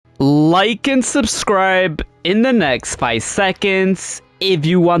Like and subscribe in the next 5 seconds if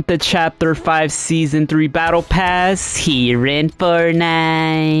you want the Chapter 5 Season 3 Battle Pass here in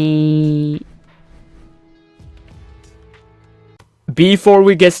Fortnite. Before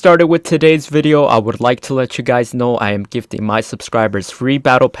we get started with today's video, I would like to let you guys know I am gifting my subscribers free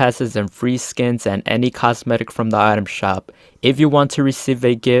battle passes and free skins and any cosmetic from the item shop. If you want to receive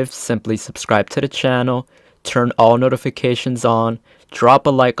a gift, simply subscribe to the channel, turn all notifications on, drop a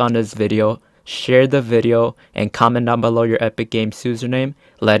like on this video, share the video, and comment down below your Epic Games username,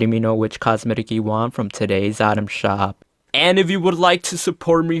 letting me know which cosmetic you want from today's item shop. And if you would like to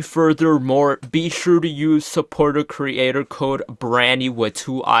support me furthermore, be sure to use supporter creator code Branny with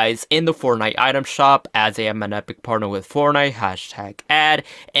 2 eyes in the Fortnite item shop, as I am an Epic partner with Fortnite, #ad.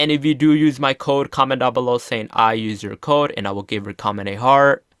 And if you do use my code, comment down below saying I use your code and I will give your comment a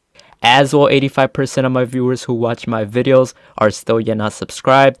heart. As well, 85% of my viewers who watch my videos are still yet not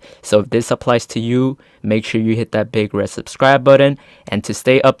subscribed. So if this applies to you, make sure you hit that big red subscribe button. And to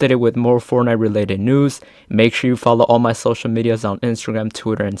stay updated with more Fortnite related news, make sure you follow all my social medias on Instagram,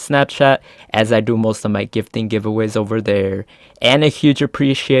 Twitter, and Snapchat, as I do most of my gifting giveaways over there. And a huge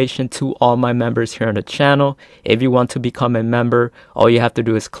appreciation to all my members here on the channel. If you want to become a member, all you have to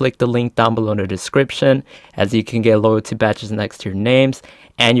do is click the link down below in the description, as you can get loyalty badges next to your names.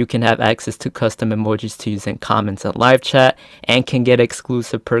 And you can have access to custom emojis to use in comments and live chat, and can get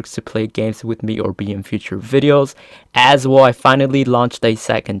exclusive perks to play games with me or be in future videos. As well, I finally launched a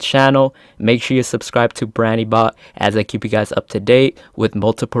second channel. Make sure you subscribe to BrannyBot, as I keep you guys up to date with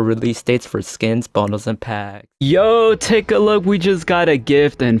multiple release dates for skins, bundles, and packs. Yo, take a look, we just got a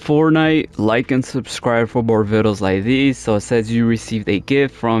gift in Fortnite. Like and subscribe for more videos like these. So it says you received a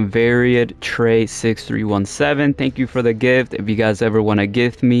gift from Varied Trey 6317. Thank you for the gift. If you guys ever want to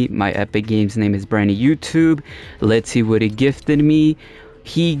gift me, my Epic Games name is Branny YouTube. Let's see what he gifted me.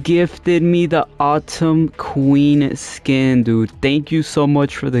 He gifted me the Autumn Queen skin, dude. Thank you so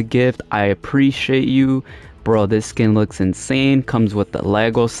much for the gift. I appreciate you. Bro, this skin looks insane. Comes with the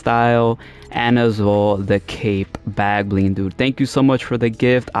Lego style and as well the cape bag bling, dude. Thank you so much for the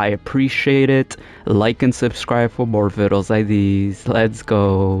gift. I appreciate it. Like and subscribe for more videos like these. Let's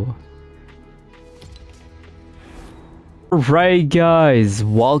go. Alright guys,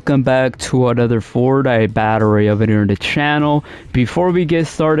 welcome back to another Fortnite battle royale video on the channel. Before we get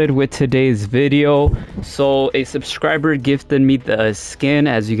started with today's video, so a subscriber gifted me the skin,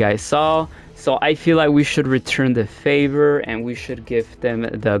 as you guys saw. So I feel like we should return the favor and we should gift them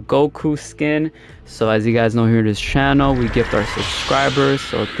the Goku skin. So as you guys know, here in this channel, we gift our subscribers.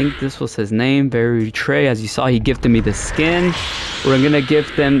 So I think this was his name, Very Trey. As you saw, he gifted me the skin. We're gonna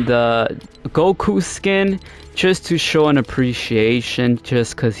gift them the Goku skin just to show an appreciation,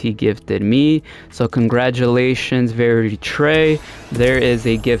 just because he gifted me. So congratulations, Very Trey. There is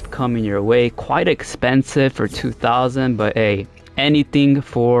a gift coming your way. Quite expensive for 2,000, but hey, anything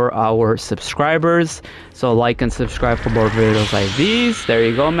for our subscribers. So like and subscribe for more videos like these. There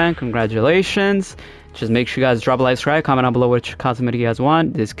you go, man. Congratulations. Just make sure you guys drop a like, subscribe, comment down below which cosmetic you guys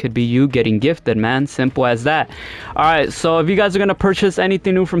want. This could be you getting gifted, man. Simple as that. Alright, so if you guys are going to purchase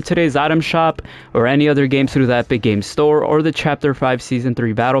anything new from today's item shop or any other games through the Epic Games Store or the Chapter 5 Season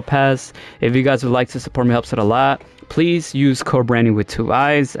 3 Battle Pass, if you guys would like to support me, helps it a lot. Please use code Branny with 2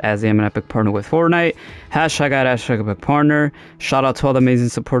 eyes, as I am an Epic partner with Fortnite. #ad Epic partner. Shout out to all the amazing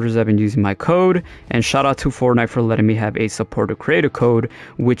supporters that have been using my code. And shout out to Fortnite for letting me have a supporter creator code,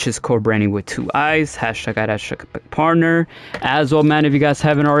 which is code Branny with 2 eyes. #ad Epic partner. As well, man, if you guys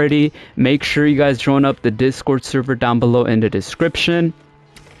haven't already, make sure you guys join up the Discord server down below in the description.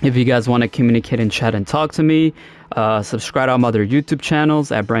 If you guys want to communicate and chat and talk to me, subscribe to my other YouTube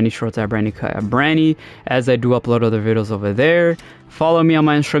channels at Branny Shorts, at Branny Cut, at Branny, as I do upload other videos over there. Follow me on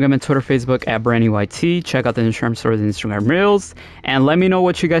my Instagram and Twitter, Facebook at BrannyYT. Check out the Instagram stories and Instagram Reels. And let me know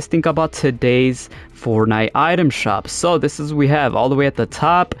what you guys think about today's Fortnite item shop. So this is what we have all the way at the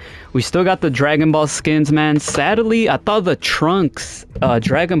top. We still got the Dragon Ball skins, man. Sadly, I thought the Trunks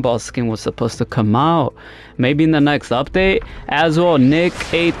Dragon Ball skin was supposed to come out maybe in the next update. As well, Nick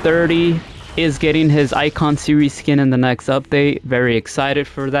 830 is getting his Icon series skin in the next update. Very excited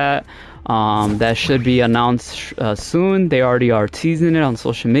for that. That should be announced soon. They already are teasing it on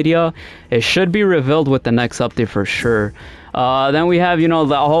social media. It should be revealed with the next update for sure. Then we have, you know,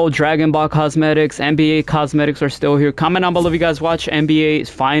 the whole Dragon Ball cosmetics. NBA cosmetics are still here. Comment down below if you guys watch NBA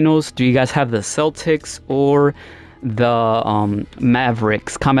finals. Do you guys have the Celtics or the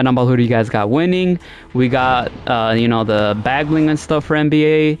Mavericks. Comment down below who do you guys got winning. We got you know, the bag bling and stuff for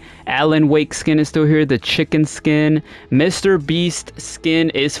NBA. Alan Wake skin is still here. The chicken skin. Mr. Beast skin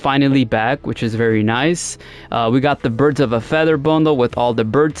is finally back, which is very nice. We got the Birds of a Feather bundle with all the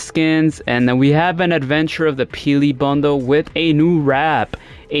bird skins, and then we have an Adventure of the Peely bundle with a new wrap.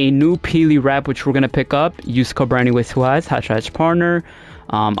 A new Peely wrap, which we're gonna pick up. Use code Brownie with 2 eyes, # partner.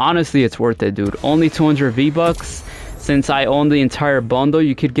 Honestly, it's worth it, dude. Only 200 V-Bucks. Since I own the entire bundle,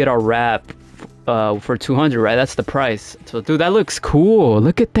 you could get a wrap for 200, right? That's the price. So, dude, that looks cool.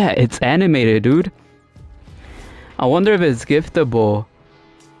 Look at that. It's animated, dude. I wonder if it's giftable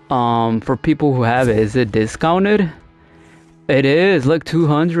for people who have it. Is it discounted? It is. Look,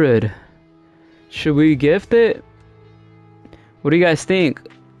 200. Should we gift it? What do you guys think?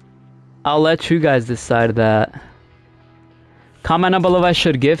 I'll let you guys decide that. Comment down below if I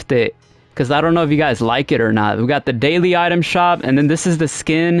should gift it, because I don't know if you guys like it or not. We got the daily item shop, and then this is the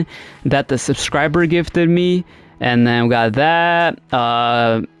skin that the subscriber gifted me, and then we got that.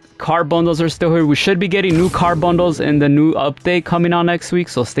 Car bundles are still here. We should be getting new car bundles in the new update coming out next week,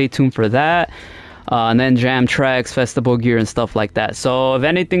 so stay tuned for that. And then jam tracks, festival gear, and stuff like that. So if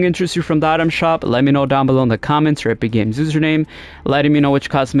anything interests you from the item shop, let me know down below in the comments or Epic Games username, letting me know which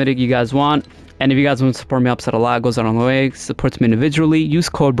cosmetic you guys want. And if you guys want to support me, upset a lot, goes a long way, supports me individually. Use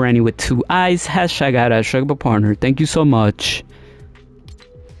code Brownie with 2 eyes, # partner. Thank you so much.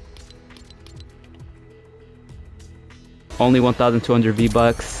 Only 1,200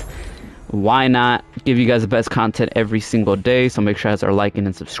 V-Bucks. Why not give you guys the best content every single day? So make sure you guys are liking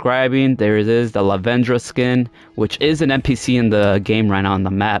and subscribing. There it is, the Lavendra skin, which is an NPC in the game right now on the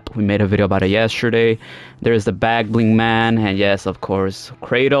map. We made a video about it yesterday. There's the bag bling man, and yes, of course,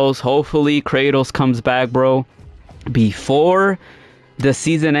 Kratos. Hopefully Kratos comes back, bro, before the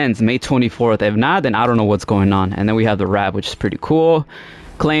season ends, May 24th. If not, then I don't know what's going on. And then we have the wrap, which is pretty cool.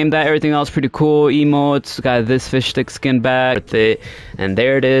 Claim that. Everything else pretty cool. Emotes, got this fish stick skin back with it, and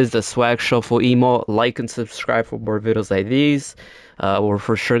there it is, the swag shuffle emote. Like and subscribe for more videos like these. We're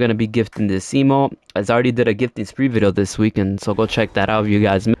for sure gonna be gifting this emote, as I already did a gifting spree video this weekend, so go check that out if you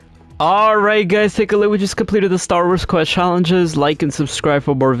guys. Alright guys, take a look. We just completed the Star Wars quest challenges. Like and subscribe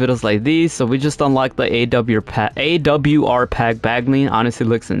for more videos like these. So we just unlocked the AWR pack bag bling. Honestly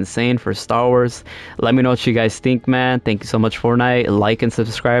looks insane for Star Wars. Let me know what you guys think, man. Thank you so much, Fortnite. Like and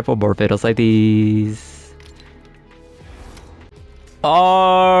subscribe for more videos like these.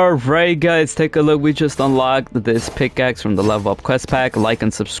 Alright guys, take a look. We just unlocked this pickaxe from the level up quest pack. Like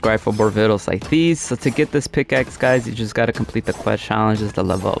and subscribe for more videos like these. So to get this pickaxe, guys, you just gotta complete the quest challenges, the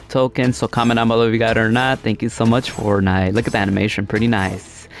level up token. So comment down below if you got it or not. Thank you so much, Fortnite. Look at the animation, pretty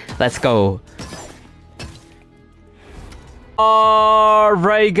nice. Let's go.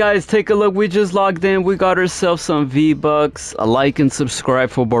 Alright guys, take a look. We just logged in. We got ourselves some V-Bucks. Like and subscribe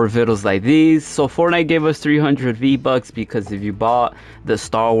for more videos like these. So Fortnite gave us 300 V-Bucks because if you bought the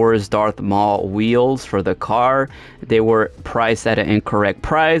Star Wars Darth Maul wheels for the car, they were priced at an incorrect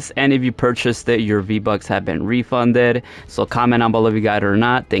price, and if you purchased it, your V-Bucks have been refunded. So comment down below if you got it or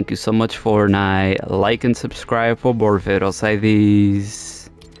not. Thank you so much, Fortnite. Like and subscribe for more videos like these.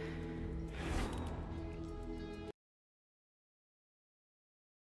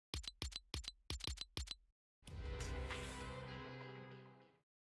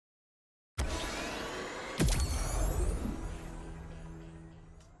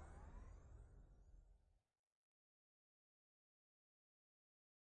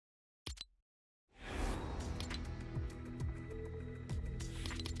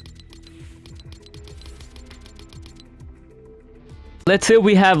 Let's say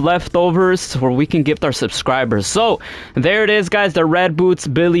we have leftovers where we can gift our subscribers. So there it is, guys, the Red Boots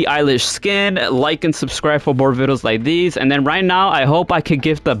Billie Eilish skin. Like and subscribe for more videos like these. And then right now, I hope I could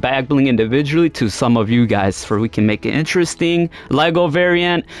gift the bag bling individually to some of you guys, for we can make it interesting. Lego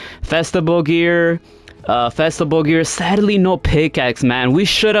variant, festival gear. Sadly no pickaxe, man. We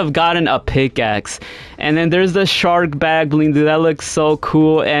should have gotten a pickaxe. And then there's the shark bag bling, dude. That looks so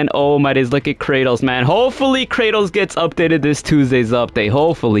cool. And oh my days, look at Kratos, man. Hopefully Kratos gets updated this Tuesday's update,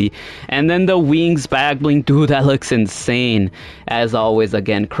 hopefully. And then the wings bag bling, dude, that looks insane. As always,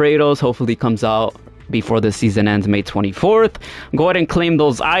 again, Kratos hopefully comes out before the season ends, May 24th. Go ahead and claim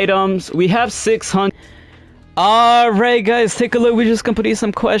those items. We have 600. Alright guys, take a look. We just completed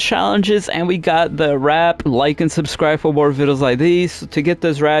some quest challenges and we got the wrap. Like and subscribe for more videos like these. So to get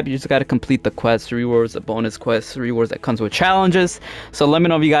this wrap, you just gotta complete the quest rewards, the bonus quest rewards that comes with challenges. So let me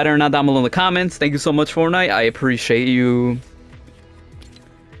know if you got it or not down below in the comments. Thank you so much, Fortnite. I appreciate you.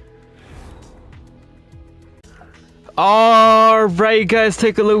 Alright guys,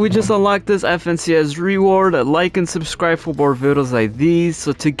 take a look. We just unlocked this FNCS reward. Like and subscribe for more videos like these.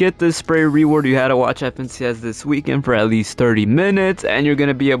 So to get this spray reward, you had to watch FNCS this weekend for at least 30 minutes. And you're going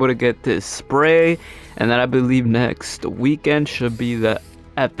to be able to get this spray. And then I believe next weekend should be the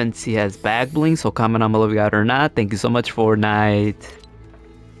FNCS bag bling. So comment down below if you got it or not. Thank you so much, Fortnite.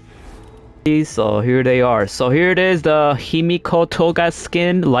 So here they are. So here it is, the Himiko Toga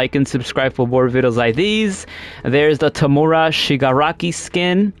skin. Like and subscribe for more videos like these. There's the Tamura Shigaraki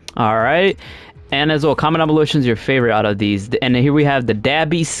skin. Alright. And as well, comment down below which one's your favorite out of these. And here we have the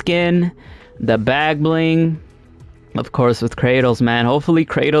Dabby skin, the bag bling, of course, with Kratos, man. Hopefully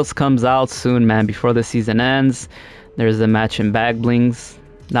Kratos comes out soon, man, before the season ends. There's the matching bag blings.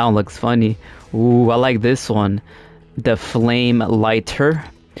 That one looks funny. Ooh, I like this one. The Flame Lighter.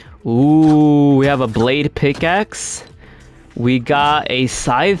 Ooh, we have a blade pickaxe. We got a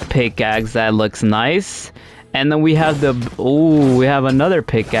scythe pickaxe that looks nice. And then we have the... Ooh, we have another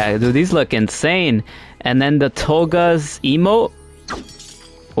pickaxe. Dude, these look insane. And then the Toga's emote.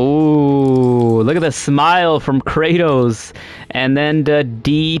 Ooh, look at the smile from Kratos. And then the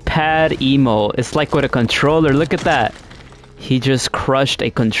D-pad emote. It's like with a controller. Look at that. He just crushed a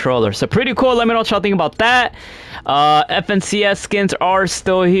controller. So pretty cool. Let me know what y'all think about that. FNCS skins are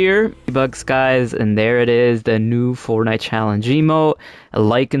still here. Bucks, guys. And there it is. The new Fortnite challenge emote.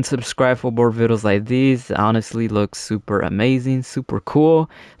 Like and subscribe for more videos like these. Honestly, looks super amazing. Super cool.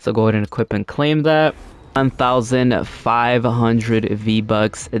 So go ahead and equip and claim that. 1,500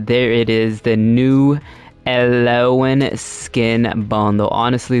 V-Bucks. There it is. The new Elowen skin bundle.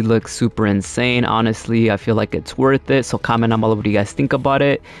 Honestly looks super insane. Honestly, I feel like it's worth it. So comment down below what you guys think about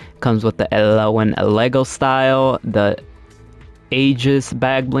it. Comes with the Elowen Lego style, the Aegis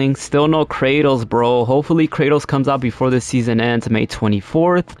bag bling. Still no Kratos, bro. Hopefully Kratos comes out before the season ends, May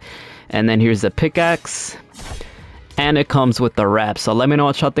 24th. And then here's the pickaxe. And it comes with the wrap. So let me know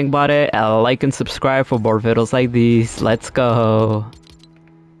what y'all think about it. Like and subscribe for more videos like these. Let's go.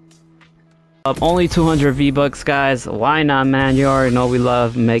 Only 200 V-Bucks, guys. Why not, man? You already know we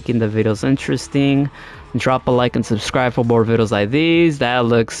love making the videos interesting. Drop a like and subscribe for more videos like these. That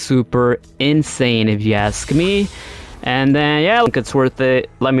looks super insane if you ask me. And then, yeah, I think it's worth it.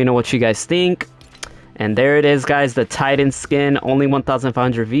 Let me know what you guys think. And there it is, guys, the Titan skin. Only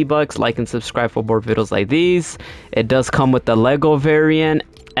 1,500 V-Bucks. Like and subscribe for more videos like these. It does come with the Lego variant.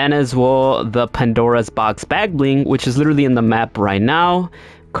 And as well, the Pandora's Box bag bling, which is literally in the map right now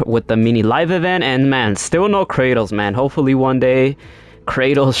with the mini live event. And man, still no Kratos, man. Hopefully one day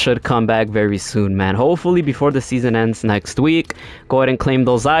Kratos should come back very soon, man. Hopefully before the season ends next week. Go ahead and claim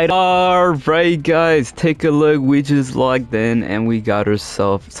those items. Alright guys, take a look. We just logged in and we got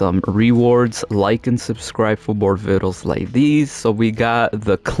ourselves some rewards. Like and subscribe for more videos like these. So we got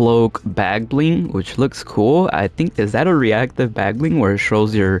the cloak bag bling, which looks cool. I think, is that a reactive bag bling where it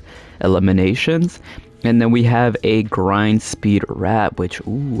shows your eliminations? And then we have a grind speed wrap, which,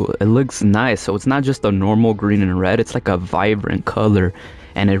 ooh, it looks nice. So it's not just a normal green and red, it's like a vibrant color.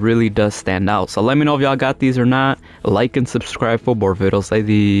 And it really does stand out. So let me know if y'all got these or not. Like and subscribe for more videos like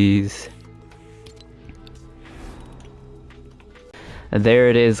these. There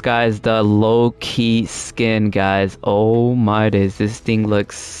it is, guys, the low-key skin, guys. Oh my days, this thing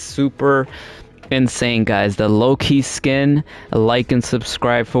looks super insane, guys. The low-key skin. Like and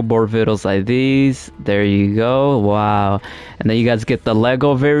subscribe for more videos like these. There you go. Wow. And then you guys get the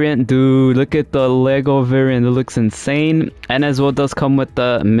Lego variant. Dude, look at the Lego variant. It looks insane. And as well, it does come with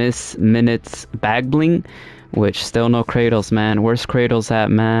the Miss Minutes bag bling, which still no Kratos, man. Where's Kratos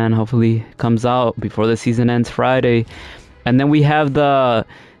at, man? Hopefully comes out before the season ends Friday. And then we have the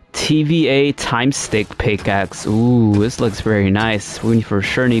TVA time stick pickaxe. Ooh, this looks very nice. We for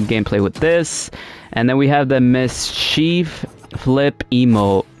sure need gameplay with this. And then we have the Mischief flip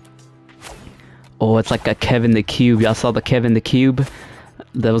emote. Oh, it's like a Kevin the Cube. Y'all saw the Kevin the Cube?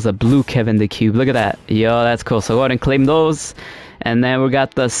 There was a blue Kevin the Cube. Look at that. Yo, that's cool. So go ahead and claim those. And then we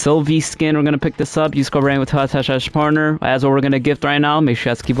got the Sylvie skin. We're gonna pick this up. Use code RANK with #partner. As what we're gonna gift right now. Make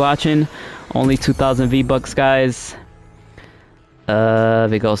sure you guys keep watching. Only 2,000 V-Bucks, guys.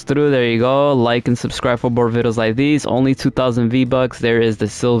 If it goes through, there you go. Like and subscribe for more videos like these. Only 2,000 V-Bucks. There is the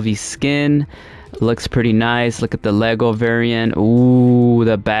Sylvie skin. Looks pretty nice. Look at the Lego variant. Ooh,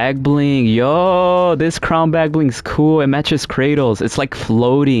 the bag bling. Yo, this crown bag bling's cool. It matches Kratos. It's like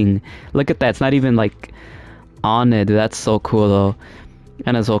floating. Look at that. It's not even like on it. Dude, that's so cool though.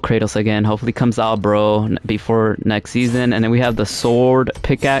 And as well, Kratos again. Hopefully comes out, bro, before next season. And then we have the sword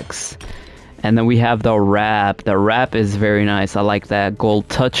pickaxe. And then we have the wrap. The wrap is very nice. I like that gold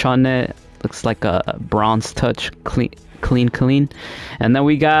touch on it. Looks like a bronze touch, clean. And then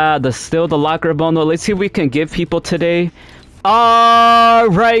we got the locker bundle. Let's see if we can give people today.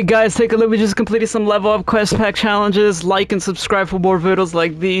 Alright guys, take a look. We just completed some level up quest pack challenges. Like and subscribe for more videos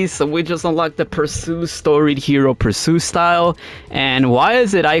like these. So we just unlocked the Pursue Storied Hero Pursue style. And why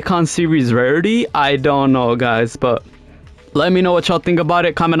is it Icon Series rarity? I don't know guys, but let me know what y'all think about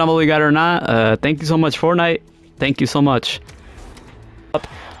it. Comment down below you got it or not. Thank you so much, Fortnite. Thank you so much.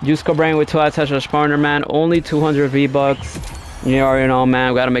 Juice Brain with 2 attached partner, man. Only 200 V-Bucks. You already know,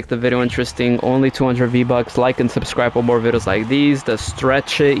 man. We gotta make the video interesting. Only 200 V-Bucks. Like and subscribe for more videos like these. The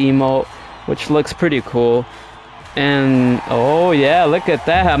Stretch It emote, which looks pretty cool. And oh yeah, look at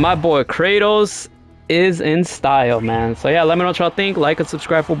that. My boy Kratos is in style, man. So yeah, let me know what y'all think. Like and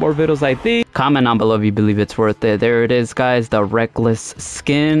subscribe for more videos like these. Comment down below if you believe it's worth it. There it is, guys. The Reckless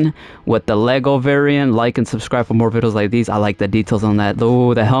skin with the Lego variant. Like and subscribe for more videos like these. I like the details on that.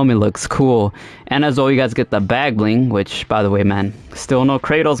 Oh, the helmet looks cool. And as well, you guys get the bag bling, which, by the way, man, still no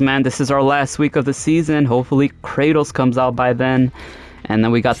Kratos, man. This is our last week of the season. Hopefully Kratos comes out by then. And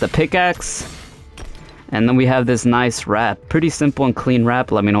then we got the pickaxe. And then we have this nice wrap. Pretty simple and clean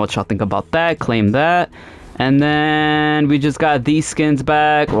wrap. Let me know what y'all think about that. Claim that. And then we just got these skins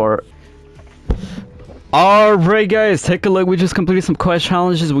back. Alright guys, take a look. We just completed some quest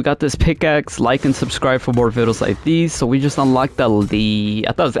challenges. We got this pickaxe. Like and subscribe for more videos like these. So we just unlocked the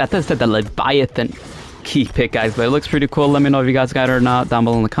I thought it said the Leviathan key pickaxe, but it looks pretty cool. Let me know if you guys got it or not down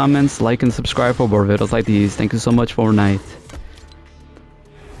below in the comments. Like and subscribe for more videos like these. Thank you so much, Fortnite.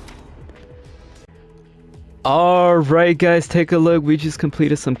 Alright guys, take a look. We just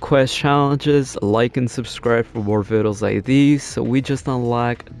completed some quest challenges. Like and subscribe for more videos like these. So we just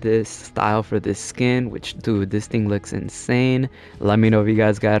unlocked this style for this skin, which, dude, this thing looks insane. Let me know if you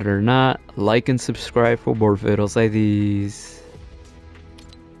guys got it or not. Like and subscribe for more videos like these.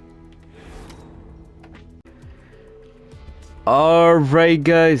 Alright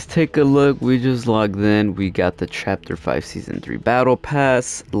guys, take a look. We just logged in. We got the Chapter 5 Season 3 Battle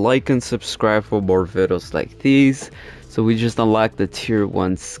Pass. Like and subscribe for more videos like these. So we just unlocked the Tier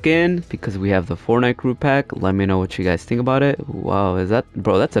 1 skin because we have the Fortnite group pack. Let me know what you guys think about it. Wow, is that...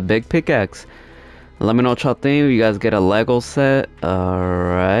 Bro, that's a big pickaxe. Let me know what y'all think. You guys get a Lego set.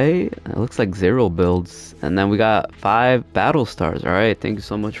 Alright. It looks like 0 builds. And then we got 5 battle stars. Alright, thank you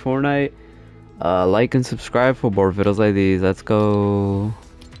so much, Fortnite. Like and subscribe for more videos like these. Let's go.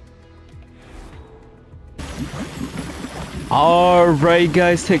 Alright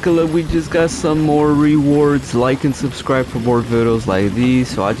guys, take a look. We just got some more rewards. Like and subscribe for more videos like these.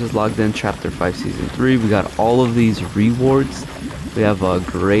 So I just logged in Chapter 5 Season 3. We got all of these rewards. We have a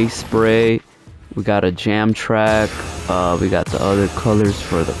gray spray. We got a jam track. We got the other colors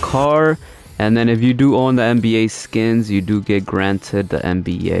for the car. And then if you do own the NBA skins, you do get granted the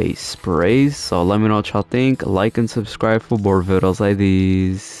NBA sprays. So let me know what y'all think. Like and subscribe for more videos like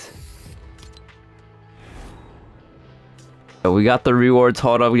these. We got the rewards.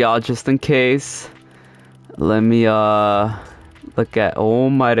 Hold up, y'all, just in case. Let me look at...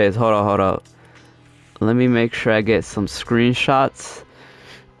 Oh my days. Hold up. Let me make sure I get some screenshots.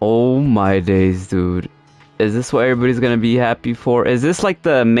 Oh my days, dude. Is this what everybody's gonna be happy for? Is this like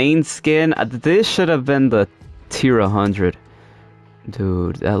the main skin? This should have been the tier 100.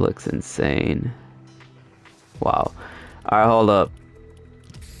 Dude, that looks insane. Wow. Alright, hold up.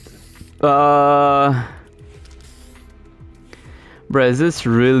 Bruh, is this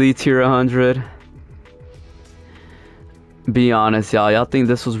really tier 100? Be honest, y'all. Y'all think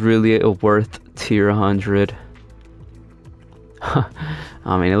this was really worth tier 100? I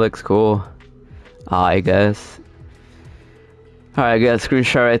mean, it looks cool. I guess. Alright, I got a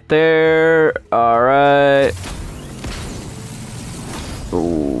screenshot right there. Alright.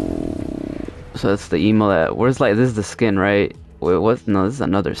 Ooh. So that's the emo that... Where's like... This is the skin, right? Wait, what? No, this is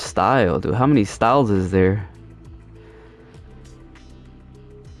another style, dude. How many styles is there?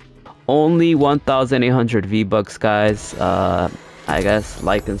 Only 1,800 V-Bucks, guys. I guess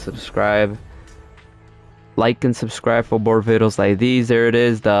like and subscribe. Like and subscribe for more videos like these. There it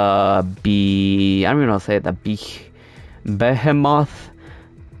is, the I don't even know how to say it, the Behemoth.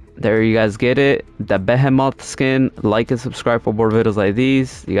 There, you guys get it, the Behemoth skin. Like and subscribe for more videos like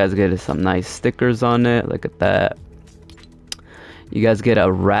these. You guys get some nice stickers on it. Look at that. You guys get a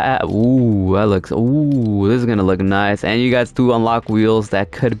rat. Ooh, that looks... Ooh, this is gonna look nice. And you guys do unlock wheels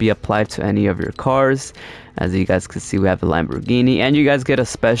that could be applied to any of your cars. As you guys can see, we have the Lamborghini. And you guys get a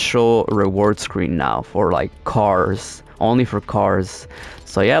special reward screen now for like cars. Only for cars.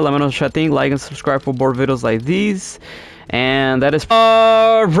 So yeah, let me know what you think. Like and subscribe for more videos like these. And that is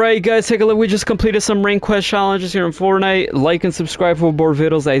alright, guys. Take a look. We just completed some rank quest challenges here in Fortnite. Like and subscribe for more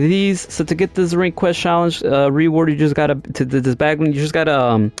videos like these. So to get this rank quest challenge reward, you just gotta this bag. You just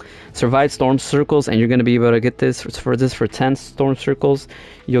gotta survive storm circles, and you're gonna be able to get this for 10 storm circles.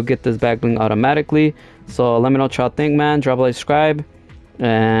 You'll get this bag bling automatically. So let me know what y'all think, man. Drop a like, subscribe,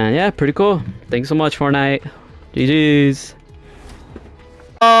 and yeah, pretty cool. Thanks so much, Fortnite. GG's.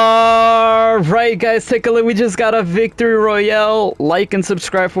 Alright, guys, take a look. We just got a victory royale. Like and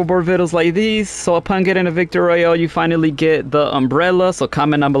subscribe for more videos like these. So upon getting a victory royale, you finally get the umbrella. So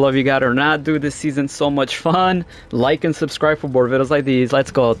comment down below if you got it or not. Dude, this season's so much fun. Like and subscribe for more videos like these. Let's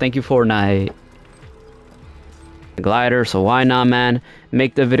go. Thank you, Fortnite. Glider, so why not, man?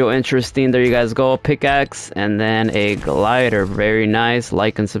 Make the video interesting. There you guys go. Pickaxe and then a glider. Very nice.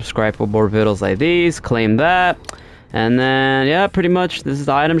 Like and subscribe for more videos like these. Claim that. And then, yeah, pretty much, this is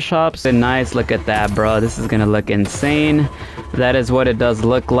the item shop. So nice, look at that, bro. This is gonna look insane. That is what it does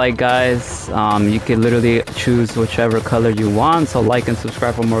look like, guys. You can literally choose whichever color you want. So like and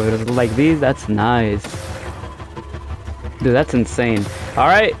subscribe for more videos like these. That's nice. Dude, that's insane.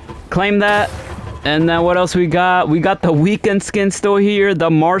 Alright, claim that. And then what else we got? We got the weekend skin still here. The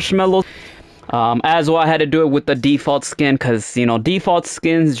marshmallow. As well, I had to do it with the default skin because, you know, default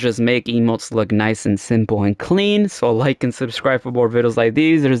skins just make emotes look nice and simple and clean. So like and subscribe for more videos like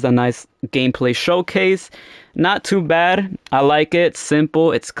these. There's a nice gameplay showcase. Not too bad. I like it.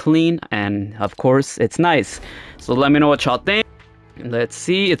 Simple, it's clean, and of course, it's nice. So let me know what y'all think. Let's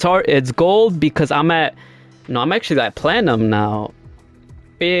see. It's hard. It's gold because I'm actually at platinum now.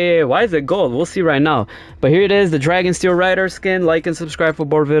 Yeah, why is it gold? We'll see right now. But here it is, the Dragon Steel Rider skin. Like and subscribe for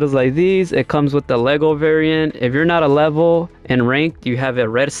more videos like these. It comes with the Lego variant. If you're not a level and ranked, you have a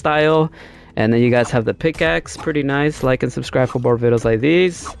red style. And then you guys have the pickaxe. Pretty nice. Like and subscribe for more videos like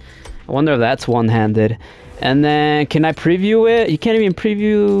these. I wonder if that's one-handed. And then, can I preview it? You can't even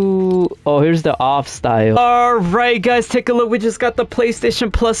preview... Oh, here's the off style. Alright, guys, take a look. We just got the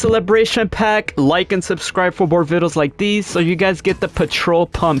PlayStation Plus Celebration Pack. Like and subscribe for more videos like these. So you guys get the Patrol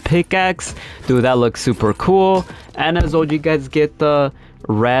Pump Pickaxe. Dude, that looks super cool. And as well, you guys get the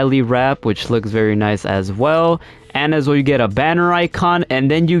Rally Wrap, which looks very nice as well. And as well, you get a banner icon,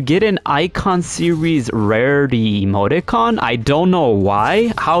 and then you get an icon series rarity emoticon. I don't know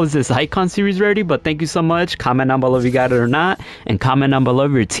why. How is this icon series rarity? But thank you so much. Comment down below if you got it or not, and comment down below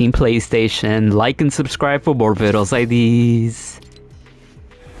if you're Team PlayStation. Like and subscribe for more videos like these.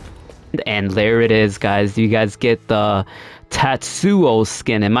 And there it is, guys. You guys get the Tatsuo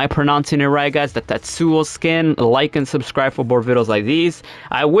skin. Am I pronouncing it right, guys? The Tatsuo skin. Like and subscribe for more videos like these.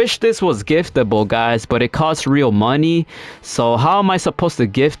 I wish this was giftable, guys, but it costs real money. So how am I supposed to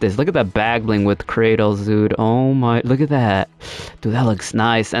gift this? Look at that bag bling with Kratos, dude. Oh my, look at that. Dude, that looks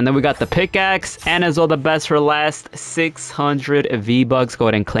nice. And then we got the pickaxe, and as well, the best for last, 600 V-Bucks. Go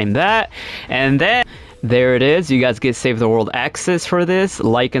ahead and claim that. And then there it is. You guys get Save the World access for this.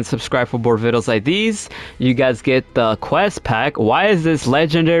 Like and subscribe for more videos like these. You guys get the quest pack. Why is this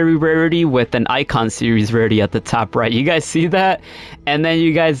legendary rarity with an icon series rarity at the top right? You guys see that? And then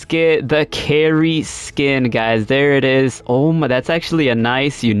you guys get the carry skin, guys. There it is. Oh my, that's actually a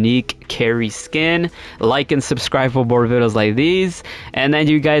nice, unique carry skin. Like and subscribe for more videos like these. And then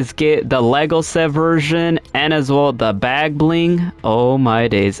you guys get the Lego set version, and as well the bag bling. Oh my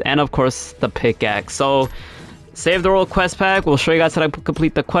days. And of course the pickaxe. So Save the World quest pack. We'll show you guys how to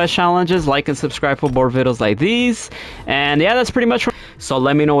complete the quest challenges. Like and subscribe for more videos like these. And yeah, that's pretty much. So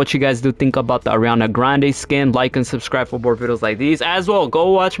let me know what you guys do think about the Ariana Grande skin. Like and subscribe for more videos like these. As well, go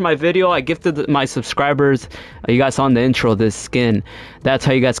watch my video. I gifted my subscribers, you guys saw in the intro, this skin. That's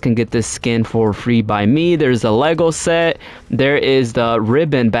how you guys can get this skin for free by me. There's a Lego set. There is the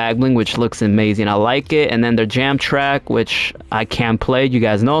ribbon bag bling, which looks amazing. I like it. And then the jam track, which I can't play, you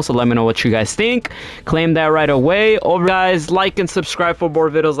guys know. So let me know what you guys think. Claim that right away. Over, guys, like and subscribe for more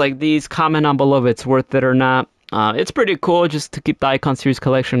videos like these. Comment down below if it's worth it or not. It's pretty cool just to keep the icon series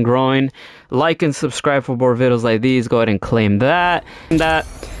collection growing. Like and subscribe for more videos like these. Go ahead and claim that.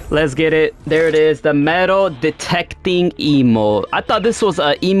 Let's get it. There it is, the metal detecting emo. I thought this was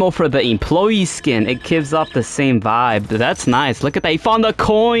a emo for the employee skin. It gives off the same vibe. That's nice. Look at that. You found a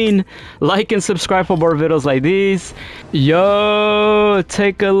coin. Like and subscribe for more videos like these. Yo,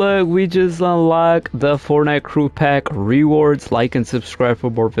 take a look. We just unlocked the Fortnite crew pack rewards. Like and subscribe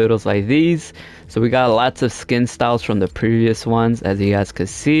for more videos like these. So we got lots of skin styles from the previous ones, as you guys could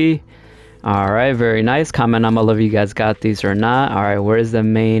see. Alright, very nice. Comment down below if you guys got these or not. Alright, where's the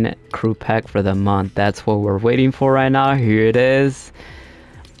main crew pack for the month? That's what we're waiting for right now. Here it is.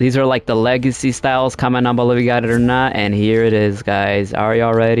 These are like the legacy styles. Comment down below if you got it or not. And here it is, guys. Are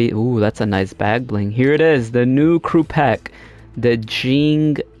y'all ready? Ooh, that's a nice bag bling. Here it is, the new crew pack. The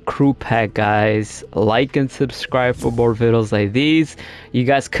Jing crew pack, guys. Like and subscribe for more videos like these. You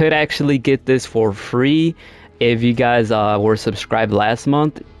guys could actually get this for free if you guys were subscribed last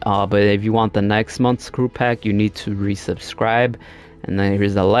month. But if you want the next month's crew pack, you need to resubscribe. And then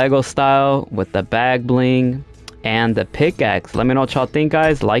here's the Lego style with the bag bling and the pickaxe. Let me know what y'all think,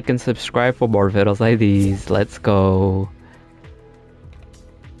 guys. Like and subscribe for more videos like these. Let's go.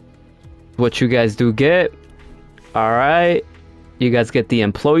 What you guys do get? Alright, you guys get the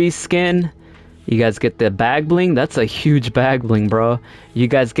employee skin. You guys get the bag bling. That's a huge bag bling, bro. You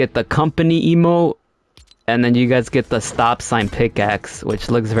guys get the company emote. And then you guys get the stop sign pickaxe, which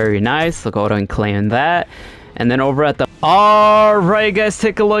looks very nice. So go ahead and claim that. And then over at the... Alright, guys,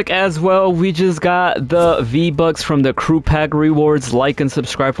 take a look as well. We just got the V-Bucks from the crew pack rewards. Like and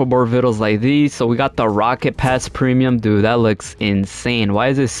subscribe for more videos like these. So we got the Rocket Pass Premium. Dude, that looks insane. Why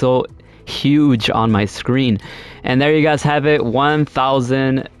is it so huge on my screen? And there you guys have it,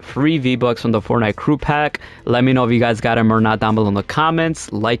 1,000 free V-Bucks from the Fortnite crew pack. Let me know if you guys got them or not down below in the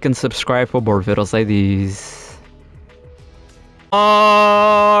comments. Like and subscribe for more videos like these.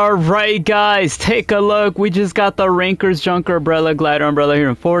 Alright, guys, take a look. We just got the Rankers Junker Umbrella Glider Umbrella here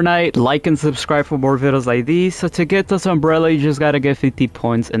in Fortnite. Like and subscribe for more videos like these. So to get this umbrella, you just gotta get 50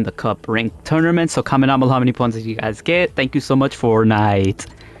 points in the Cup Rank Tournament. So comment down below how many points you guys get. Thank you so much, Fortnite.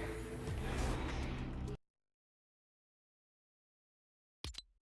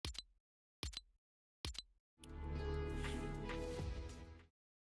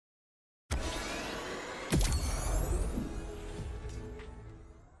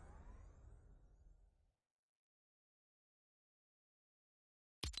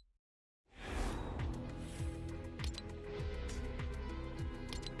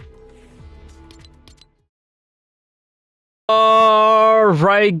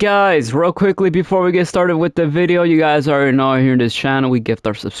 Alright, guys, real quickly before we get started with the video, you guys already know here in this channel we gift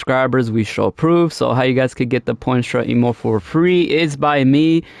our subscribers, we show proof. So how you guys could get the point shot emote for free is by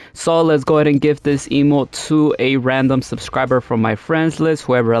me. So let's go ahead and gift this emote to a random subscriber from my friends list.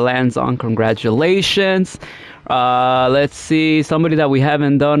 Whoever lands on, congratulations. Let's see, somebody that we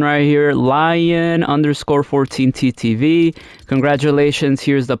haven't done right here, Lion_14TTV. Congratulations,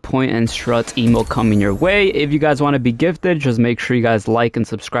 here's the point and strut emote coming your way. If you guys want to be gifted, just make sure you guys like and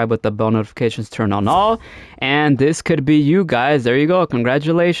subscribe with the bell notifications turned on all. And this could be you guys. There you go.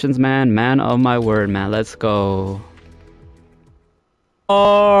 Congratulations, man. Man of my word, man. Let's go.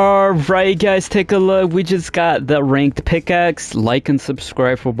 Alright, guys, take a look. We just got the ranked pickaxe. Like and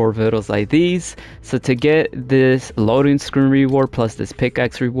subscribe for more videos like these. So to get this loading screen reward plus this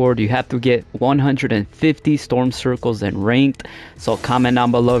pickaxe reward, you have to get 150 storm circles and ranked. So comment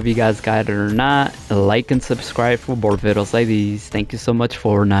down below if you guys got it or not. Like and subscribe for more videos like these. Thank you so much,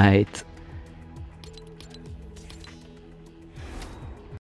 Fortnite.